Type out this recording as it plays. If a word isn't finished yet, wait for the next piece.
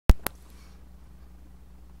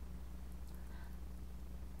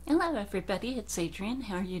Hello everybody, it's Adrienne.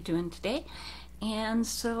 How are you doing today? And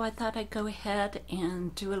so I thought I'd go ahead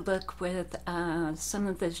and do a look with some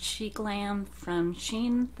of the SHEGLAM from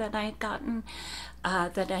Shein that I had gotten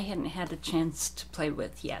that I hadn't had a chance to play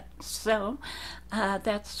with yet. So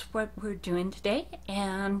that's what we're doing today,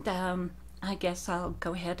 and I guess I'll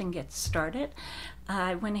go ahead and get started.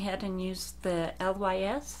 I went ahead and used the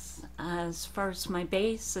LYS as far as my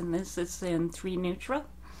base, and this is in 3 Neutral.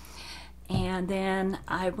 And then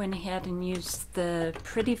I went ahead and used the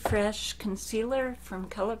Pretty Fresh concealer from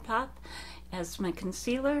Colourpop as my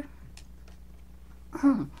concealer.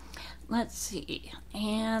 Let's see.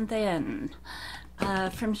 And then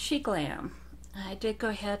from SHEGLAM, I did go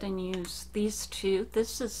ahead and use these two.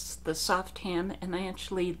 This is the Soft Tan, and I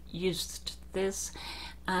actually used this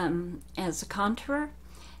as a contour.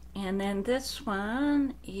 And then this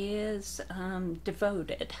one is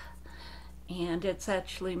Devoted, and it's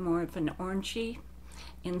actually more of an orangey,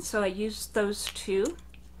 and so I used those two.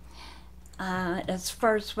 As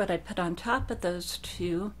far as what I put on top of those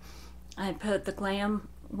two, I put the Glam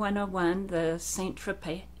 101, the Saint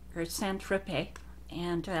Tropez,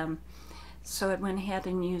 and so I went ahead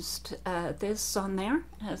and used this on there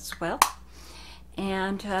as well.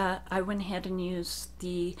 And I went ahead and used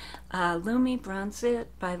the Lumi Bronze It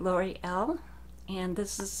by Loreal, and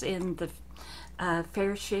this is in the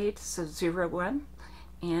fair shade, so 01,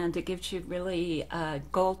 and it gives you really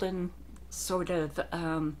golden sort of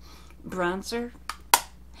bronzer.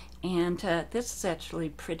 And this is actually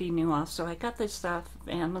pretty new also. I got this off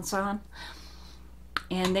Amazon,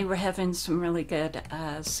 and they were having some really good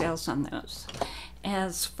sales on those.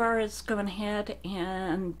 As far as going ahead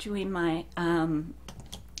and doing my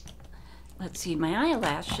let's see, my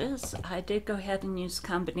eyelashes, I did go ahead and use a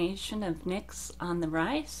combination of NYX on the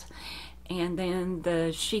Rise, and then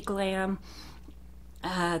the SHEGLAM,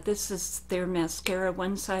 this is their mascara.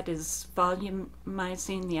 One side is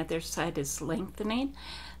volumizing, the other side is lengthening.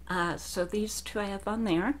 So these two I have on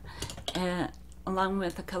there, along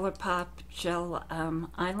with a Colourpop gel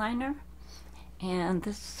eyeliner. And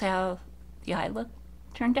this is how the eye look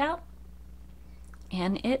turned out.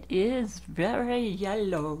 And it is very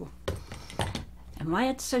yellow. And why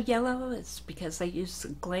it's so yellow is because I used the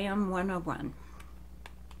Glam 101.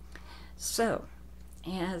 So,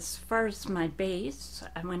 as far as my base,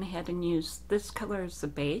 I went ahead and used this color as the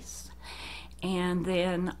base, and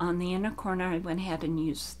then on the inner corner I went ahead and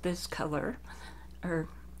used this color, or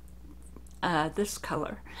this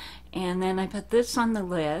color, and then I put this on the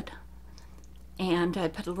lid, and I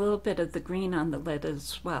put a little bit of the green on the lid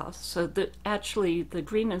as well. So actually the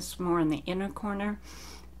green is more in the inner corner,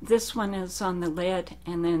 this one is on the lid,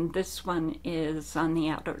 and then this one is on the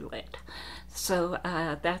outer lid. So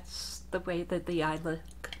that's the way that the eye look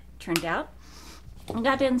turned out. I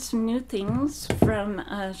got in some new things from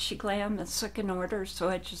SHEGLAM, a second order, so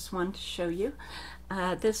I just wanted to show you.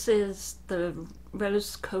 This is the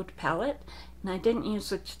Rose Coat palette, and I didn't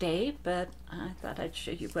use it today, but I thought I'd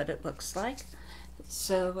show you what it looks like.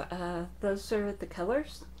 So those are the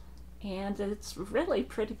colors, and it's really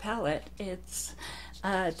pretty palette. It's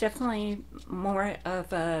definitely more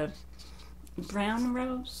of a brown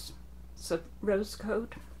rose, so rose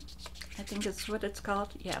coat, I think is what it's called,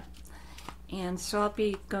 yeah. And so I'll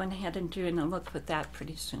be going ahead and doing a look with that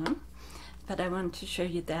pretty soon, but I wanted to show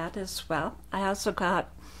you that as well. I also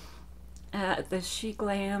got the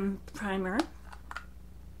SHEGLAM primer,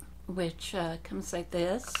 which comes like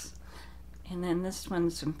this, and then this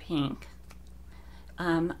one's in pink.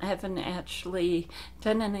 I haven't actually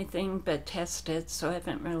done anything but test it, so I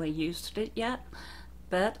haven't really used it yet,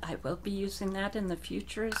 but I will be using that in the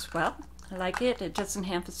future as well. I like it. It doesn't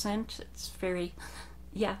have a scent. It's very,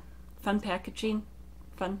 yeah, fun packaging.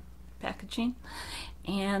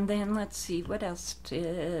 And then let's see, what else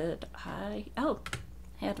did I, oh,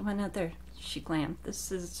 I had one other SHEGLAM. This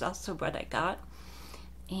is also what I got.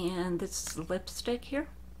 And this is the lipstick here.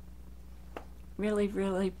 Really,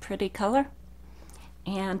 really pretty color.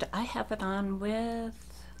 And I have it on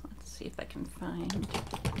with, let's see if I can find,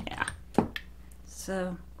 yeah.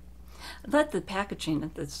 So I love the packaging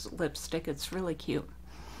of this lipstick. It's really cute.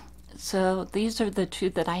 So these are the two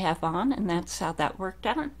that I have on, and that's how that worked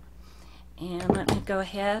out. And let me go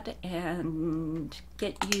ahead and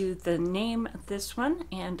get you the name of this one,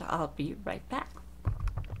 and I'll be right back.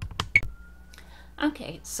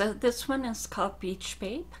 Okay, so this one is called Beach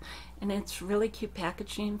Babe, and it's really cute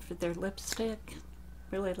packaging for their lipstick.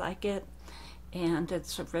 Really like it, and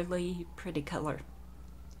it's a really pretty color.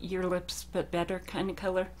 Your lips but better kind of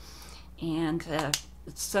color. And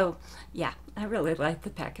so yeah, I really like the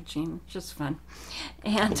packaging, just fun.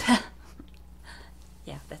 And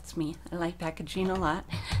yeah, that's me. I like packaging a lot.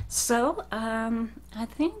 So, I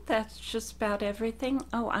think that's just about everything.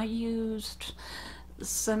 Oh, I used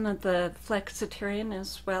some of the Flexitarian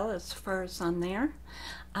as well as far as on there.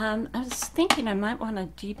 I was thinking I might want to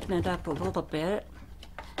deepen it up a little bit.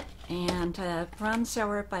 And Bronze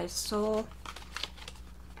Hour by Sol.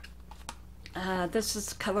 This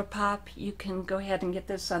is Colourpop. You can go ahead and get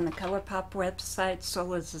this on the Colourpop website.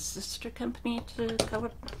 Sol is a sister company to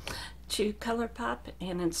Colourpop,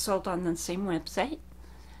 and it's sold on the same website.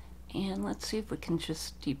 And let's see if we can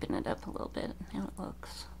just deepen it up a little bit, how it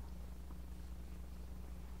looks.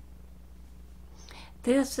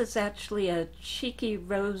 This is actually a cheeky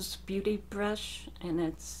rose beauty brush, and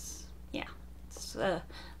it's, yeah, it's more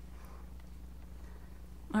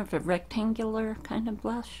of a rectangular kind of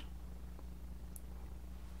blush.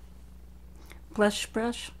 Blush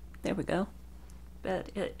brush, there we go. But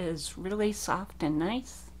it is really soft and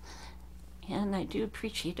nice, and I do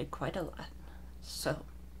appreciate it quite a lot. So,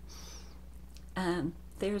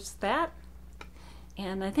 there's that,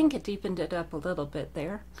 and I think it deepened it up a little bit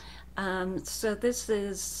there. So this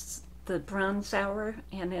is the Bronze Hour,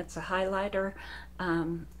 and it's a highlighter,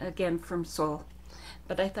 again from Sol.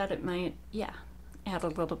 But I thought it might, yeah, add a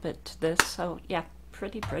little bit to this. So yeah,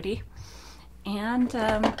 pretty. And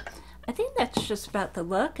I think that's just about the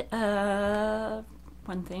look.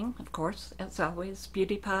 One thing, of course, as always,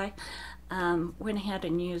 Beauty Pie went ahead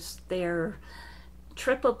and used their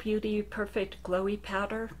Triple Beauty Perfect Glowy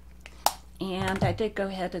Powder. And I did go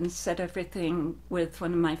ahead and set everything with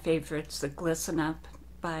one of my favorites, the Glisten Up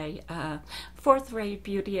by Fourth Ray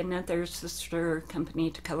Beauty, another sister company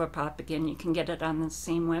to Colourpop. Again, you can get it on the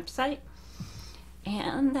same website.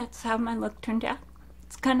 And that's how my look turned out.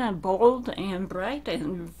 It's kind of bold and bright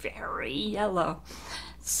and very yellow.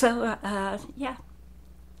 So, yeah,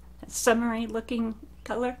 summery looking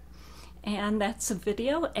color. And that's the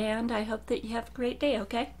video, and I hope that you have a great day,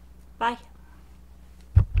 okay? Bye.